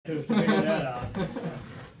to figure that out.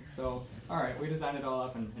 So, alright, we designed it all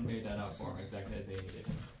up and made that out for him exactly as they needed.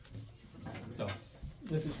 So,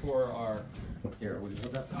 this is for our... Here, would you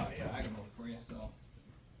hold that? Oh yeah, I can hold it for you, so...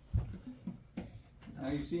 Now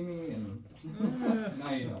you see me, and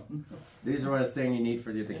now you don't. These are what I was saying you need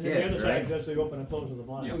for the And kids, the other right? side does the open and close of the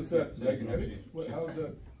blind. Yeah. How's that So you can magnetic? actually- How is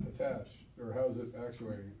that attached, or how is it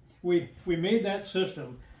actuating? We made that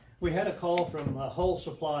system. We had a call from Hull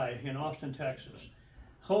Supply in Austin, Texas.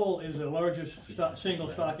 Hull is the largest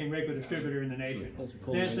single stocking regular distributor in the nation.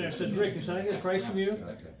 Dan says, Rick, can I get a price from you?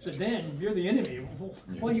 I said, Dan, you're the enemy.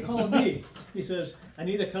 Why are you calling me? He says, I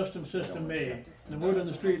need a custom system made. And the word on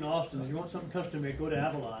the street in Austin, if you want something custom made, go to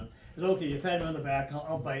Avalon. I said, okay, you pat me on the back,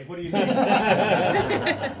 I'll bite. What do you need?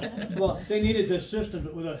 Well, they needed this system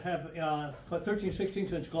that would have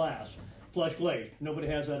 13/16" glass, flush glazed. Nobody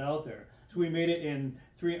has that out there. So we made it in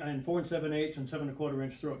 4 7/8 and 7 1/4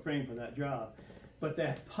 inch throat frame for that job. But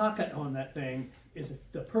that pocket on that thing is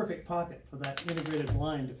the perfect pocket for that integrated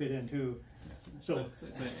blind to fit into. So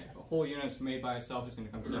it's a whole unit's made by itself. It's going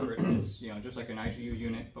to come separate. It's just like an IGU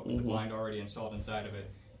unit, but with the blind already installed inside of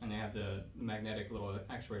it, and they have the magnetic little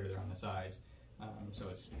actuator there on the sides. So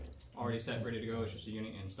it's already set, ready to go. It's just a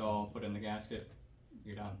unit you install, put in the gasket,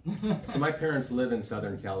 you're done. So my parents live in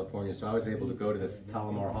Southern California, so I was able to go to this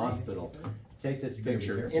Palomar hospital, take this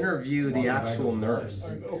picture, interview the actual nurse.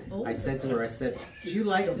 I said to her, I said, do you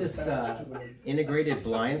like this integrated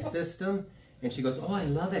blind system? And she goes, oh, I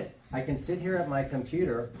love it. I can sit here at my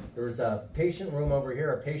computer. There's a patient room over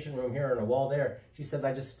here, a patient room here, and a wall there. She says,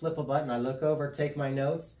 I just flip a button, I look over, take my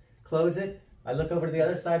notes, close it. I look over to the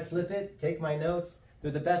other side, flip it, take my notes.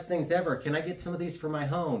 They're the best things ever. Can I get some of these for my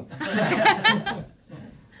home?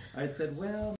 I said, well...